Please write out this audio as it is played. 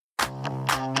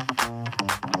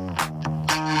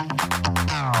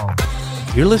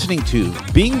You're listening to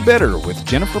Being Better with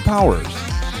Jennifer Powers.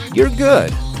 You're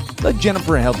good. Let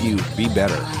Jennifer help you be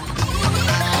better.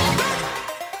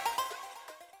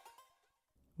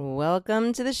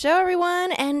 Welcome to the show,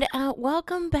 everyone, and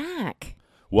welcome back.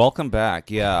 Welcome back.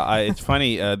 Yeah, it's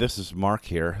funny. This is Mark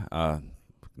here.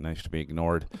 Nice to be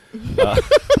ignored.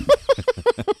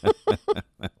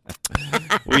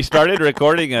 We started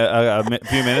recording a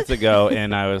few minutes ago,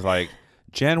 and I was like,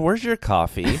 Jen, where's your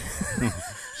coffee?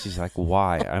 She's like,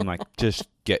 why? I'm like, just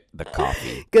get the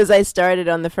coffee. Because I started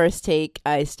on the first take,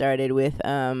 I started with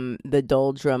the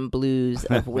doldrum blues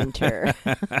of winter.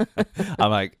 I'm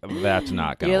like, that's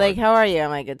not going to You're work. like, how are you? I'm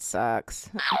like, it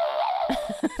sucks.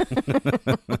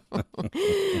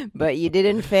 But you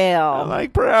didn't fail. I'm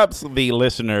like, perhaps the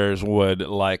listeners would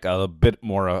like a bit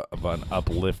more of an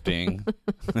uplifting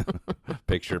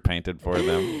picture painted for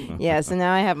them. Yeah, so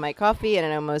now I have my coffee and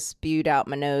it almost spewed out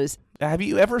my nose. Have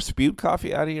you ever spewed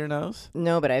coffee out of your nose?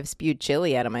 No, but I've spewed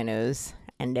chili out of my nose.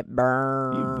 And it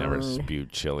burned. You've never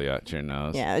spewed chili out your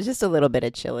nose. Yeah, it was just a little bit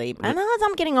of chili. I know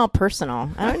I'm getting all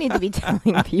personal. I don't need to be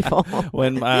telling people.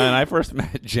 When I first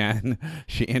met Jen,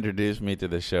 she introduced me to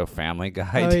the show Family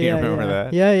Guy. Do you remember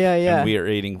that? Yeah. And we were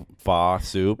eating pho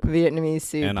soup. Vietnamese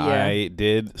soup, And yeah. I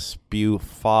did spew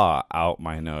pho out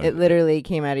my nose. It literally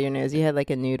came out of your nose. You had like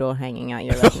a noodle hanging out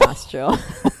your left nostril.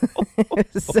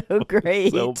 It was so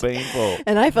great. So painful.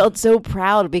 And I felt so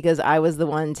proud because I was the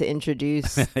one to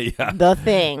introduce Yeah. the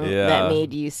thing Yeah. that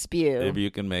made you spew. If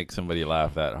you can make somebody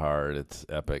laugh that hard, it's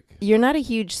epic. You're not a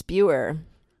huge spewer.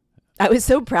 I was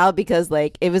so proud because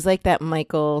like it was like that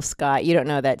Michael Scott. You don't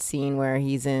know that scene where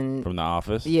he's in From The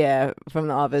Office? Yeah, from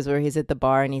The Office, where he's at the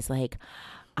bar and he's like,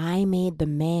 I made the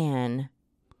man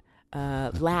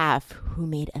laugh who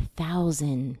made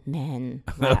 1,000 men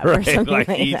laugh, or Right, something like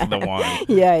like he's that. the one.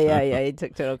 Yeah. He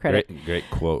took total credit. Great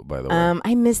quote, by the way.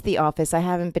 I miss The Office. I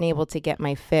haven't been able to get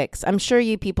my fix. I'm sure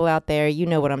you people out there, you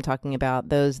know what I'm talking about.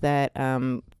 Those that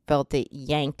felt it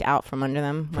yanked out from under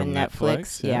them From when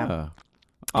Netflix. Yeah.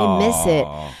 I Aw. miss it.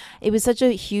 It was such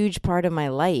a huge part of my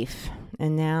life,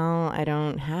 and now I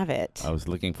don't have it. I was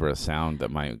looking for a sound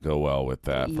that might go well with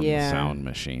that from the sound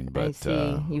machine, but I see.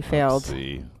 You let's failed.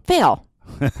 see. Fail.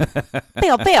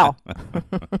 Fail.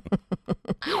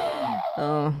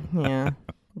 Oh, yeah.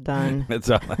 Done. It's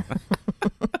all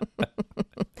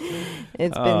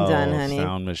It's been done, honey.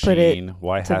 Sound Put it machine.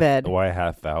 Why to bed.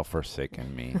 hath thou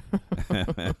forsaken me?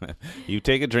 You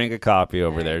take a drink of coffee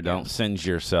over there. Don't singe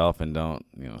yourself and don't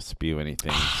spew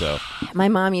anything. So My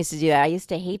mom used to do that. I used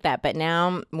to hate that, but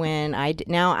now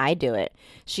now I do it.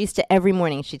 She used to every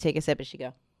morning she'd take a sip and she'd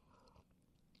go,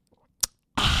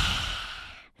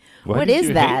 why What did is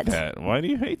you that? hate that? Why do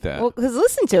you hate that? well, because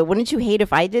listen to it. Wouldn't you hate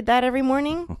if I did that every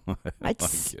morning? I'd like it.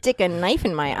 stick a knife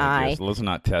in my I eye. guess let's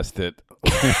not test it.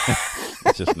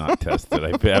 Let's just not test it.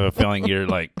 I have a feeling you're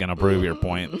like gonna prove your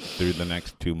point through the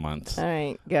next 2 months. All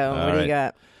right, go. All What do right. you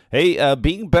got? Hey,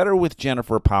 Being Better with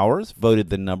Jennifer Powers voted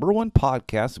the #1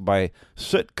 podcast by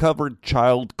soot-covered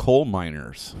child coal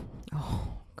miners. Oh,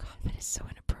 God, that is so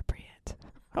inappropriate.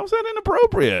 How's that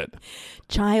inappropriate?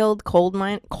 Child coal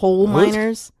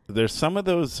miners? There's some of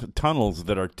those tunnels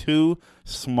that are too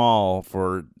small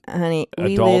for Honey,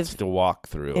 we adults live to walk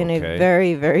through. in Okay? a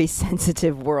very, very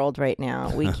sensitive world right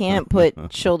now. We can't put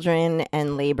children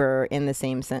and labor in the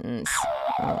same sentence.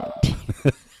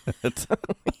 It's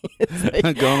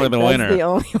like, going with the that's winner. the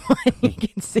only one you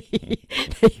can see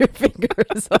that your finger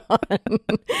is on.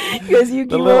 Because you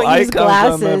The won't little use icons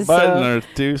on the glasses. button So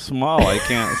are too small. I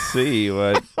can't see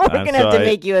what. we're going to have to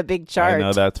make you a big I chart.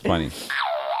 know that's funny.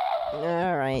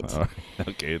 All right.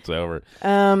 Okay, it's over.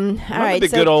 All Remember right. the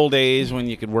So, good old days when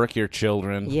you could work your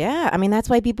children? yeah. I mean, that's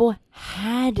why people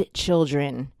had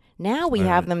children. Now we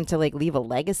have them to like leave a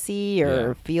legacy or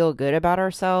Yeah. feel good about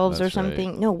ourselves That's or right.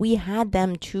 something. No, we had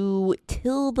them to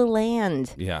till the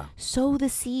land, Yeah. sow the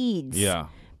seeds, Yeah.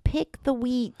 pick the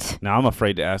wheat. Now I'm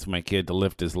afraid to ask my kid to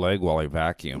lift his leg while I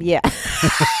vacuum. Yeah.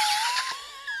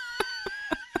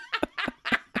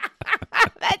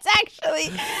 That's actually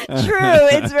true.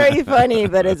 It's very funny,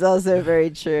 but it's also very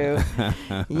true.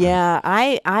 Yeah,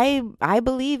 I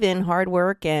believe in hard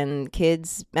work and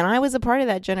kids, and I was a part of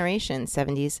that generation,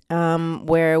 70s,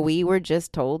 where we were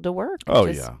just told to work. Oh,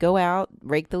 just yeah. Go out,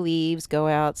 rake the leaves, go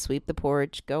out, sweep the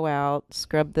porch, go out,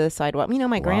 scrub the sidewalk. You know,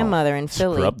 my Wow. grandmother in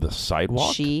Philly, Scrub the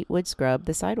sidewalk? she would scrub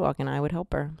the sidewalk, and I would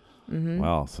help her. Mm-hmm.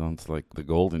 Wow, sounds like the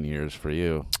golden years for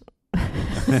you.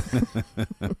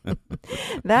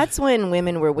 That's when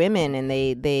women were women and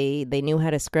they knew how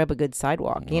to scrub a good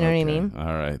sidewalk. You know what I mean? All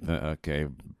right. Okay.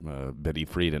 Betty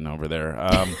Friedan over there.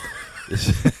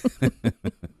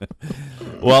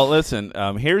 Well, listen.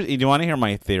 Here's. Do you want to hear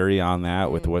my theory on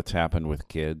that with what's happened with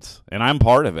kids? And I'm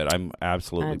part of it. I'm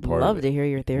absolutely I'd part of it. love to hear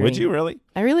your theory. Would you really?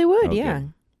 I really would. Okay. Yeah.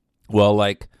 Well,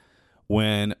 like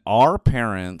when our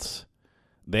parents,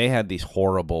 they had these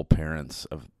horrible parents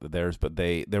of theirs, but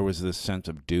there was this sense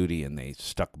of duty, and they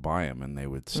stuck by them, and they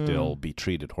would still be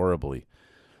treated horribly.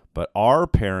 But our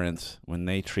parents, when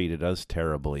they treated us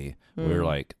terribly, we were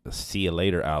like, "See you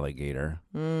later, alligator."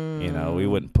 You know, we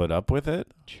wouldn't put up with it.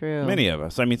 True. Many of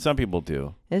us. I mean, some people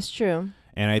do. It's true.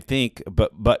 And I think,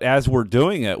 but as we're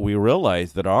doing it, we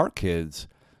realize that our kids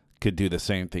could do the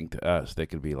same thing to us. They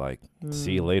could be like,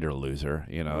 "See you later, loser."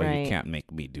 You know, Right. you can't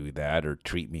make me do that or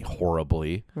treat me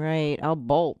horribly. Right. I'll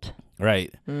bolt.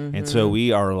 Right. And so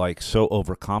we are like so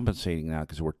overcompensating now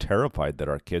because we're terrified that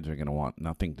our kids are going to want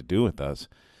nothing to do with us.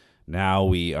 Now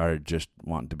we are just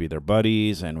wanting to be their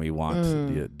buddies, and we want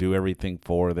to do everything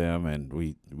for them. And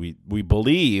we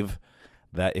believe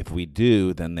that if we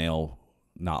do, then they'll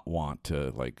not want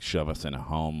to like shove us in a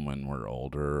home when we're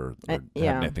older or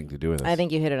yeah. have nothing to do with us. I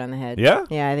think you hit it on the head. Yeah?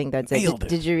 Yeah, I think that's it. Nailed it.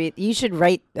 Did you read? You should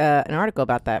write an article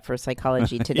about that for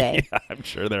Psychology Today. Yeah, I'm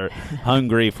sure they're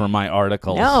hungry for my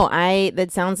articles. No,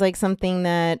 that sounds like something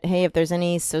that, hey, if there's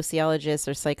any sociologists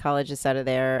or psychologists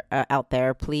out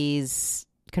there, please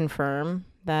confirm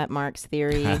that Mark's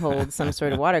theory holds some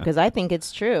sort of water, because I think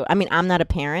it's true. I mean, I'm not a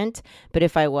parent, but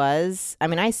if I was, I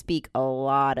mean, I speak a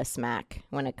lot of smack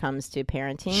when it comes to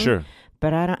parenting. Sure.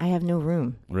 But I have no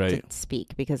room Right. to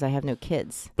speak because I have no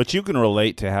kids. But you can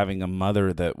relate to having a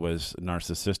mother that was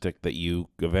narcissistic that you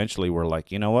eventually were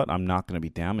like, you know what, I'm not going to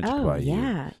be damaged by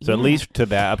yeah, you. So at yeah. least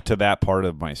up to that part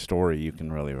of my story, you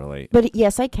can really relate. But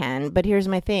yes, I can. But here's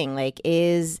my thing. Like,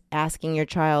 is asking your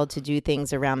child to do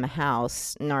things around the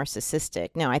house narcissistic?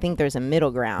 No, I think there's a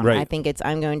middle ground. Right. I think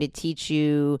I'm going to teach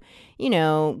you,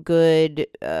 good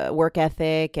work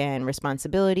ethic and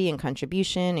responsibility and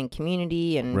contribution and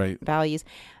community and Right. values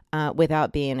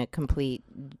without being a complete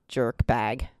jerk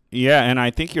bag. Yeah, and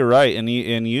I think you're right. And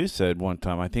you said one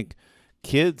time, I think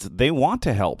kids, they want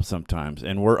to help sometimes,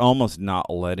 and we're almost not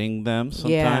letting them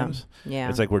sometimes. Yeah.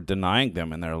 It's like we're denying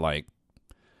them, and they're like,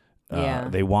 Yeah.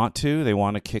 they want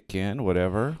to kick in,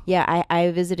 whatever. Yeah,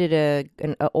 I visited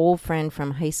an old friend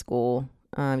from high school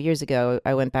years ago.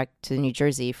 I went back to New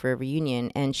Jersey for a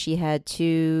reunion, and she had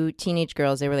two teenage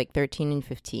girls. They were like 13 and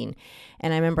 15.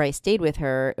 And I remember I stayed with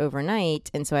her overnight,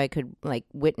 and so I could like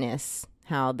witness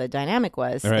how the dynamic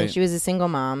was. Right. And she was a single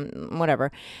mom,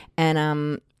 whatever.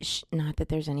 And not that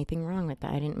there's anything wrong with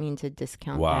that. I didn't mean to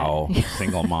discount Wow, that.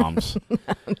 single moms.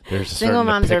 They're Single starting to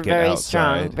moms are pick it very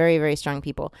strong, outside. very, very strong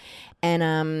people.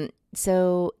 And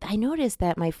so I noticed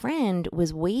that my friend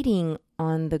was waiting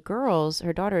on the girls,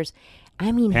 her daughters.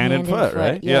 I mean, Hand and foot,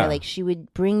 right? Yeah, Yeah. like she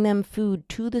would bring them food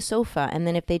to the sofa, and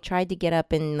then if they tried to get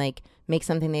up and like make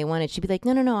something they wanted, she'd be like,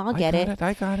 "No, I'll get it."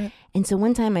 I got it. And so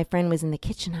one time my friend was in the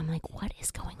kitchen. I'm like, "What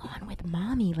is going on with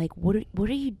mommy? Like, what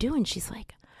are you doing?" She's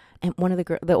like, and one of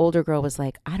the older girl was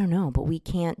like, "I don't know, but we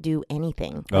can't do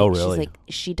anything." Oh, Like, really? She's like,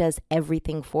 she does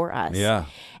everything for us. Yeah.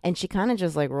 And she kind of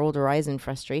just like rolled her eyes in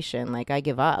frustration. Like, I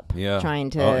give up Yeah. trying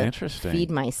Oh, to interesting. feed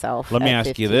myself. Let me at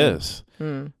ask you 15. this.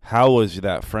 Hmm. How was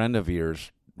that friend of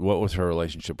yours? What was her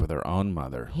relationship with her own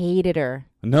mother? Hated her.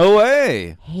 No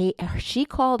way. She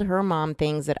called her mom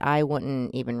things that I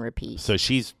wouldn't even repeat. So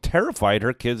she's terrified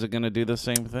her kids are going to do the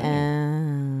same thing.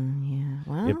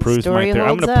 Yeah. Well, It proves my story theory.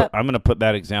 holds up. I'm gonna put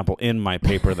that example in my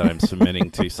paper that I'm submitting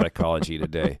to Psychology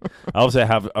Today. I also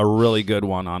have a really good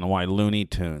one on why Looney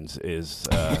Tunes is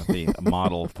the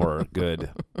model for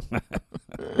good.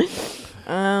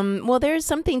 Well, there's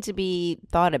something to be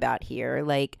thought about here.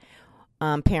 Like,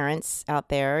 parents out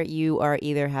there, you are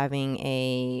either having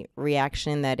a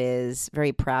reaction that is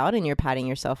very proud and you're patting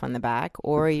yourself on the back,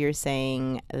 or you're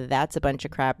saying, that's a bunch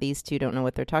of crap, these two don't know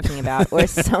what they're talking about, or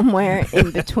somewhere in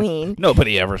between.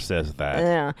 Nobody ever says that.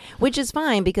 Yeah, which is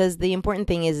fine, because the important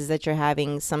thing is that you're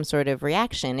having some sort of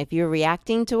reaction. If you're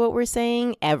reacting to what we're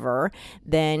saying ever,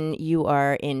 then you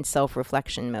are in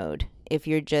self-reflection mode. If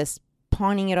you're just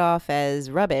pawning it off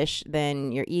as rubbish,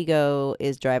 then your ego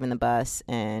is driving the bus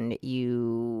and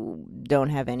you don't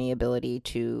have any ability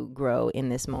to grow in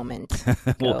this moment.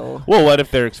 Well, what if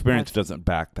their experience doesn't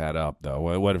back that up, though?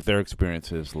 What if their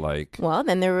experience is like... Well,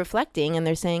 then they're reflecting and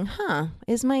they're saying,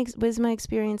 was my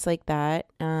experience like that?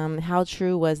 How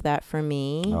true was that for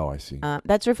me? Oh, I see.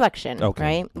 That's reflection, Okay.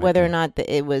 right? Whether or Okay. not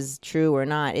it was true or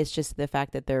not, it's just the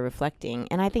fact that they're reflecting.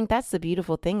 And I think that's the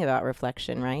beautiful thing about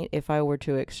reflection, right? If I were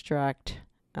to extract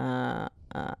an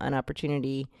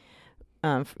opportunity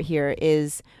here,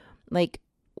 is like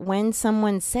when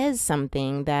someone says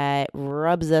something that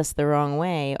rubs us the wrong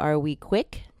way, are we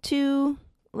quick to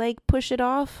like push it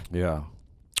off? Yeah.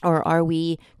 Or are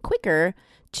we quicker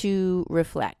to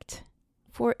reflect?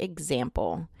 For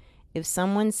example, if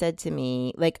someone said to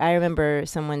me, like I remember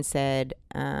someone said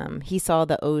he saw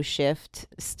the O Shift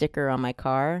sticker on my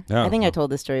car. I think I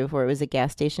told this story before. It was a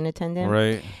gas station attendant.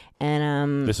 Right.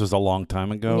 And this was a long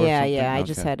time ago. Yeah, or something? I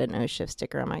just had an O Shift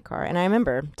sticker on my car. And I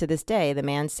remember to this day, the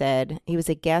man said, he was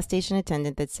a gas station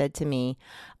attendant that said to me,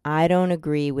 I don't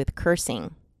agree with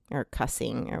cursing or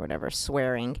cussing or whatever,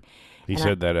 swearing. He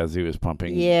said that as he was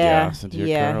pumping gas into your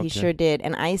car? Yeah, he sure did.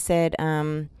 And I said,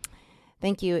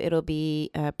 thank you. It'll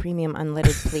be premium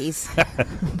unleaded, please.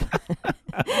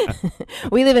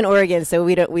 We live in Oregon, so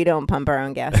we don't pump our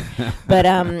own gas.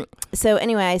 But so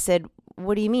anyway, I said,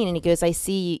 what do you mean? And he goes, I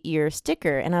see your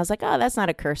sticker. And I was like, oh, that's not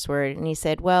a curse word. And he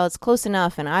said, well, it's close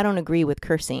enough, and I don't agree with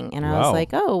cursing. And I was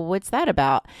like, oh, what's that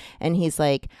about? And he's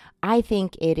like, I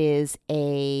think it is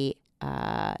a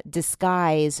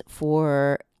disguise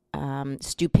for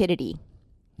stupidity.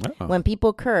 Oh. When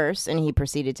people curse, and he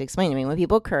proceeded to explain to me, when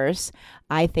people curse,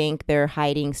 I think they're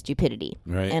hiding stupidity.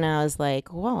 Right. And I was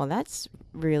like, well, that's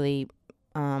really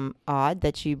odd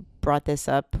that you brought this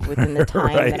up within the time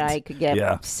Right. that I could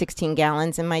get 16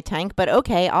 gallons in my tank. But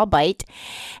okay, I'll bite.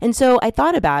 And so I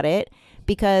thought about it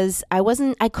because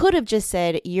I could have just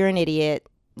said, you're an idiot.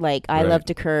 Like, I love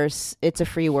to curse. It's a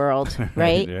free world,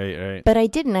 right? Right. But I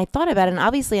didn't. I thought about it. And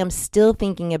obviously, I'm still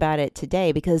thinking about it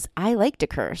today because I like to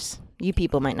curse. You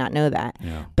people might not know that.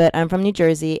 Yeah. But I'm from New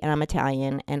Jersey, and I'm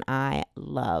Italian, and I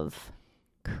love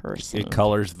cursing. It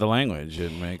colors the language.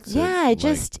 It makes it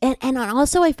just... And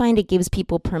also, I find it gives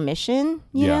people permission,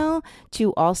 you know,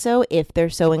 to also, if they're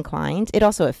so inclined. It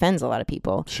also offends a lot of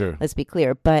people. Sure. Let's be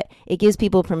clear. But it gives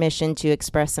people permission to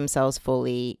express themselves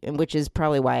fully, which is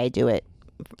probably why I do it.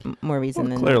 More reason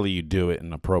than clearly you do it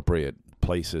in appropriate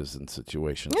places and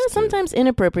situations. Yeah, sometimes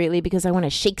inappropriately because I want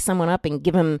to shake someone up and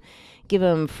give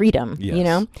them freedom. Yes, you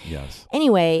know. Yes.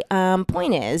 Anyway,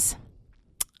 point is,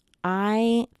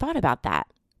 I thought about that,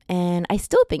 and I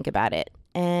still think about it,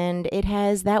 and it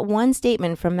has that one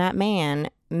statement from that man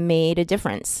made a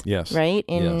difference. Yes. Right?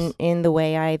 In the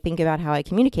way I think about how I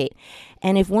communicate.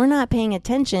 And if we're not paying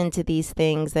attention to these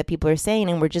things that people are saying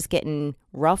and we're just getting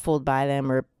ruffled by them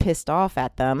or pissed off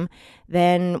at them,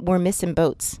 then we're missing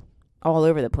boats all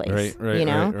over the place. Right, you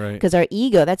know? right. Because our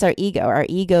ego, that's our ego. Our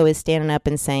ego is standing up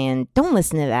and saying, don't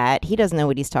listen to that. He doesn't know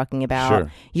what he's talking about.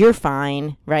 Sure. You're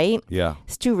fine, right? Yeah.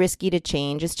 It's too risky to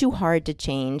change. It's too hard to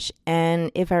change. And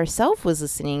if our self was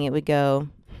listening, it would go,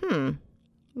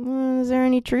 is there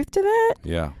any truth to that?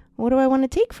 Yeah. What do I want to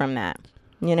take from that?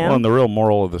 You know? Well, and the real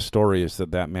moral of the story is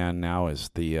that man now is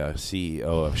the CEO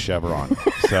of Chevron.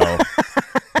 So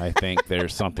I think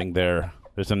there's something there.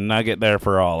 There's a nugget there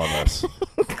for all of us.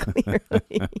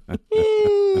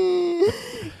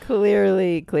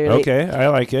 Clearly. Okay, I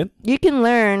like it. You can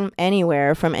learn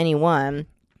anywhere from anyone,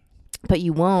 but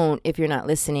you won't if you're not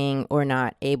listening or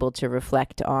not able to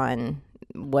reflect on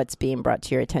what's being brought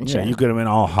to your attention. Yeah, you could have been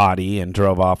all haughty and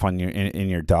drove off on in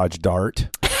your Dodge Dart.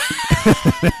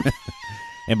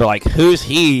 And be like, who's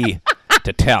he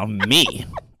to tell me?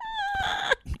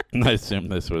 I assume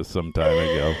this was some time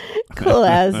ago.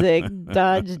 Classic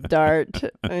Dodge Dart.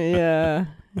 Yeah.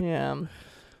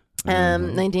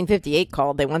 1958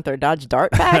 called. They want their Dodge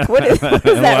Dart back. What is that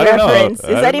reference? Is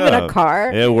that even a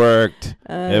car? It worked.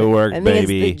 It worked, I think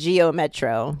baby. It's the Geo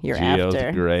Metro you're Geo's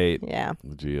after. Great. Yeah.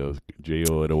 Geo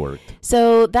would have worked.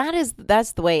 So that's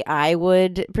the way I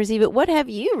would perceive it. What have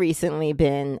you recently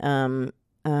been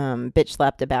bitch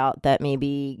slapped about that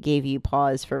maybe gave you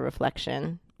pause for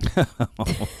reflection?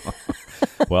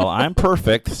 Well, I'm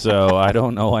perfect, so I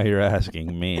don't know why you're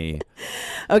asking me.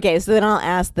 Okay, so then I'll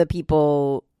ask the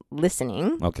people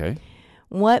listening. Okay.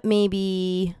 What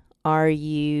maybe are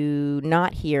you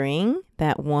not hearing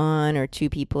that one or two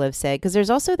people have said? Because there's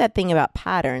also that thing about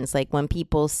patterns, like when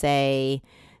people say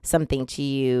something to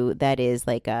you that is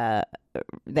like that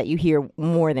you hear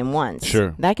more than once.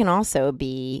 Sure. That can also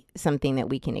be something that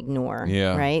we can ignore.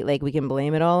 Yeah. Right? Like we can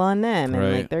blame it all on them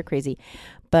and like they're crazy.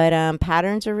 But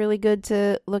patterns are really good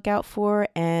to look out for.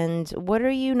 And what are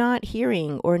you not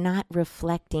hearing or not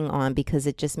reflecting on because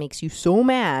it just makes you so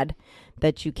mad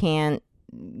that you can't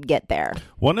get there?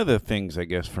 One of the things, I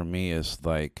guess, for me is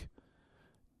like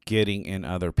getting in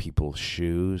other people's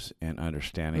shoes and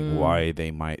understanding why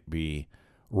they might be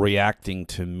reacting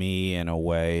to me in a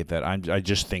way that I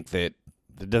just think that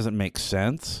it doesn't make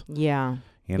sense. Yeah.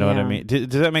 You know what I mean? Does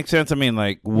that make sense? I mean,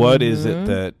 like, what is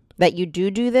it that you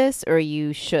do this, or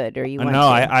you should, or you want to? No,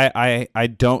 I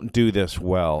don't do this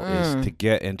well, is to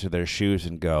get into their shoes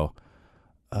and go,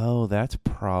 oh, that's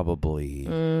probably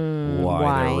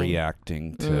why they're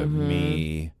reacting to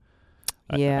me.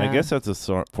 Yeah. I guess that's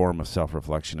a form of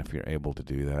self-reflection if you're able to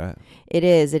do that. It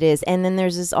is. And then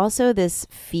there's also this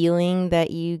feeling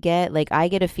that you get. Like, I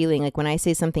get a feeling like when I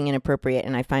say something inappropriate,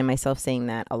 and I find myself saying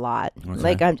that a lot. Okay.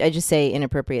 Like, I just say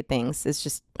inappropriate things. It's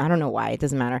just, I don't know why. It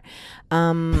doesn't matter.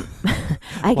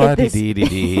 I get this.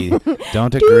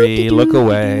 Don't agree. Look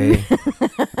away.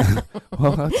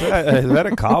 Well, what's that? Is that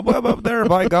a cobweb up there?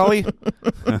 By golly.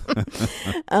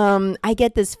 I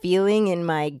get this feeling in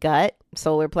my gut,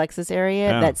 solar plexus area,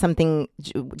 that something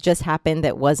just happened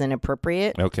that wasn't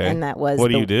appropriate. Okay. And that was what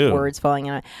do you do? Words falling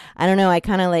out. I don't know. I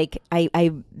kind of like,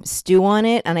 I stew on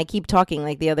it, and I keep talking.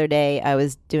 Like the other day, I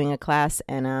was doing a class,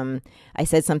 and I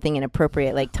said something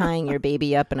inappropriate, like tying your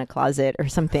baby up in a closet or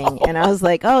something. And I was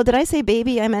like, oh, did I say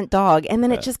baby? I meant dog. And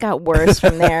then it just got worse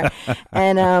from there.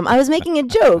 And I was making a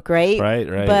joke, right?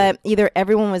 Right. But either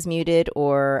everyone was muted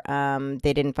or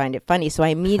they didn't find it funny. So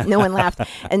no one laughed.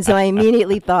 And so I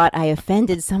immediately thought I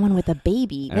offended someone with a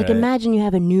baby. Like, imagine you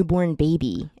have a newborn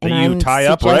baby. And you tie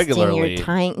up regularly.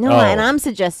 And I'm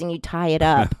suggesting you tie it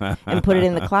up and put it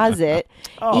in the closet.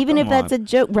 Even if that's a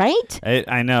joke, right?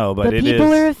 I know, but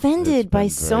people are offended by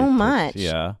so much.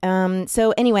 Yeah.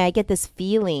 So anyway, I get this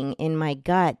feeling in my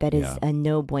gut that is a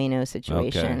no bueno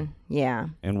situation. Okay. Yeah.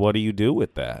 And what do you do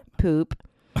with that? Poop.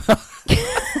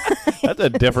 That's a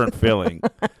different feeling.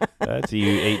 That's you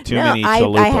ate too many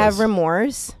chalupas. I have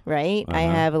remorse, right? I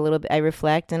have a little bit. I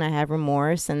reflect and I have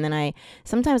remorse, and then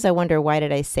sometimes I wonder, why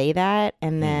did I say that?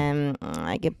 And then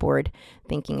I get bored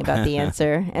thinking about the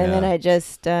answer, and then I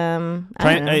just I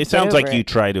don't know, it sounds like you it.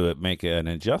 try to make an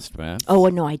adjustment. Oh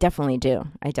no, I definitely do.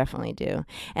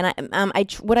 And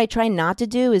what I try not to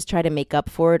do is try to make up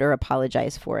for it or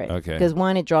apologize for it. Okay. Because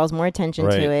one, it draws more attention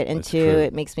Right. to it, and That's two, true.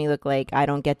 it makes me look like I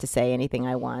don't get to say anything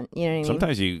I want. You know what I mean?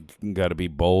 Sometimes you got to be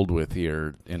bold with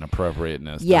your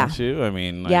inappropriateness, Yeah. don't you? I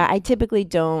mean, Yeah, I typically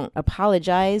don't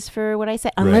apologize for what I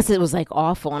said unless it was like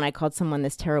awful and I called someone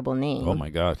this terrible name. oh my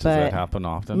gosh, does But that happen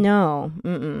often? No,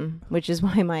 which is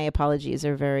why my apologies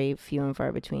are very few and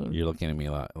far between. You're looking at me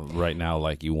right now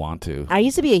like you want to. I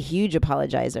used to be a huge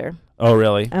apologizer. Oh,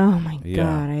 really? Oh my Yeah.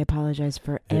 God, I apologize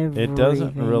for everything. It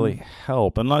doesn't really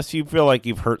help unless you feel like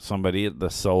you've hurt somebody at the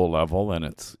soul level, and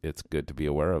it's good to be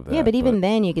aware of that. Yeah, but even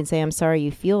then you can say, I'm sorry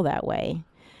you feel that way.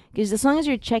 Because as long as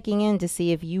you're checking in to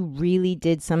see if you really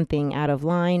did something out of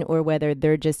line or whether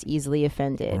they're just easily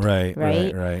offended. Right.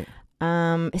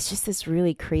 It's just this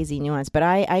really crazy nuance. But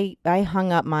I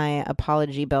hung up my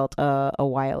apology belt a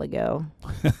while ago.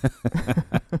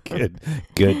 Good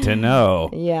to know.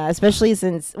 Yeah, especially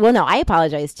since, well, no, I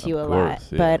apologize to you a lot. Of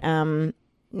course, yeah. But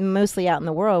mostly out in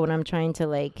the world when I'm trying to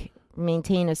like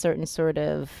maintain a certain sort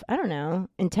of, I don't know,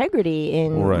 integrity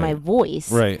in my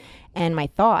voice. Right. And my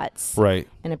thoughts Right.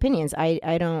 and opinions.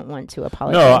 I don't want to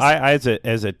apologize. No, I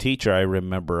as a teacher, I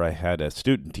remember I had a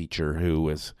student teacher who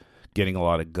was getting a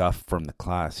lot of guff from the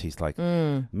class. He's like,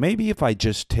 maybe if I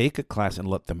just take a class and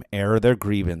let them air their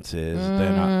grievances,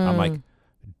 then I'm like,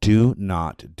 do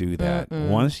not do that.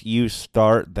 Once you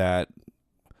start that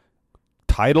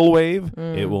tidal wave,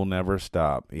 it will never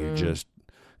stop. You just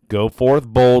go forth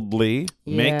boldly,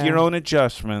 make your own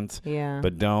adjustments,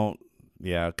 but don't.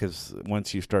 Yeah, because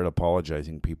once you start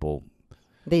apologizing, people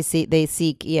they see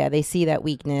that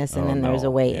weakness, and then there's a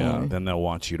way in. Then they'll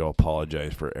want you to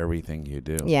apologize for everything you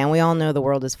do. Yeah, and we all know the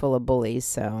world is full of bullies,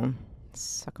 so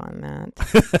suck on that.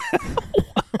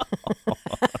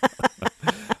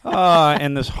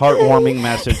 And this heartwarming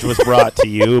message was brought to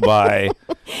you by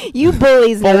you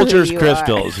bullies. know who Folgers you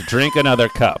Crystals. Drink another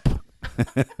cup.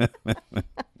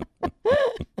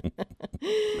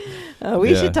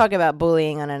 We should talk about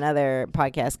bullying on another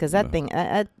podcast because that thing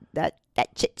that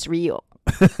shit's real.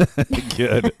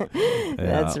 Good.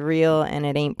 That's real, and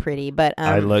it ain't pretty. But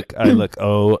I look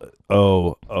so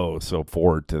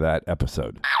forward to that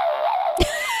episode.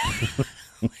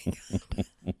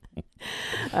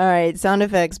 All right, sound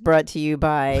effects brought to you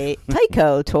by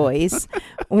Tyco Toys.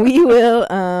 We will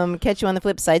catch you on the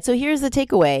flip side. So here's the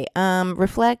takeaway.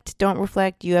 Reflect, don't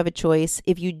reflect. You have a choice.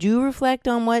 If you do reflect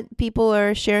on what people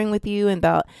are sharing with you and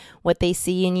about what they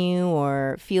see in you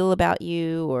or feel about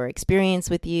you or experience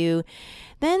with you,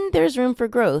 then there's room for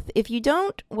growth. If you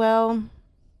don't, well,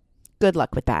 good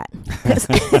luck with that.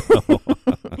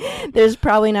 There's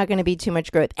probably not going to be too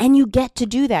much growth. And you get to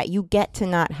do that. You get to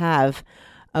not have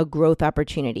a growth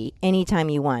opportunity anytime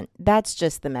you want. That's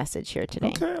just the message here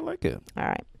today. Okay, I like it. All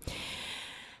right.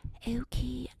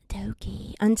 Okie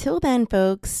dokie. Until then,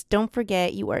 folks, don't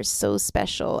forget you are so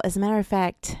special. As a matter of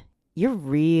fact, you're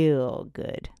real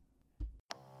good.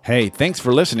 Hey, thanks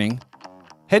for listening.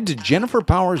 Head to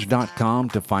jenniferpowers.com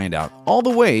to find out all the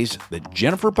ways that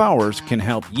Jennifer Powers can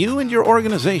help you and your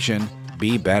organization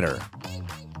be better.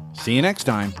 See you next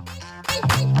time.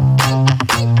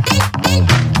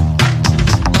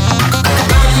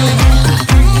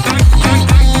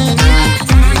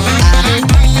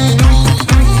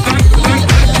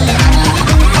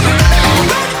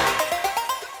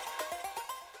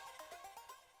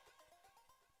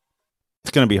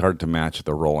 It's going to be hard to match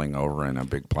the rolling over in a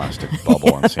big plastic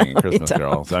bubble and singing Christmas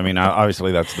carols. I mean,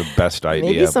 obviously that's the best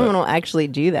idea. Maybe someone will actually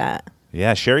do that.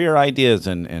 Yeah, share your ideas,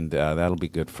 and that'll be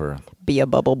good for be a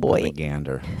bubble boy. The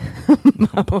gander.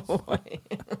 Bubble boy.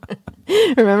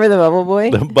 Remember the Bubble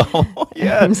Boy? The bubble,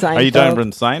 yeah. From Seinfeld. Are you talking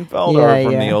from Seinfeld or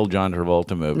from the old John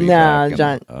Travolta movie? No,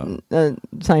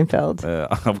 Seinfeld.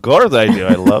 Of course I do.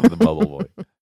 I love the Bubble Boy.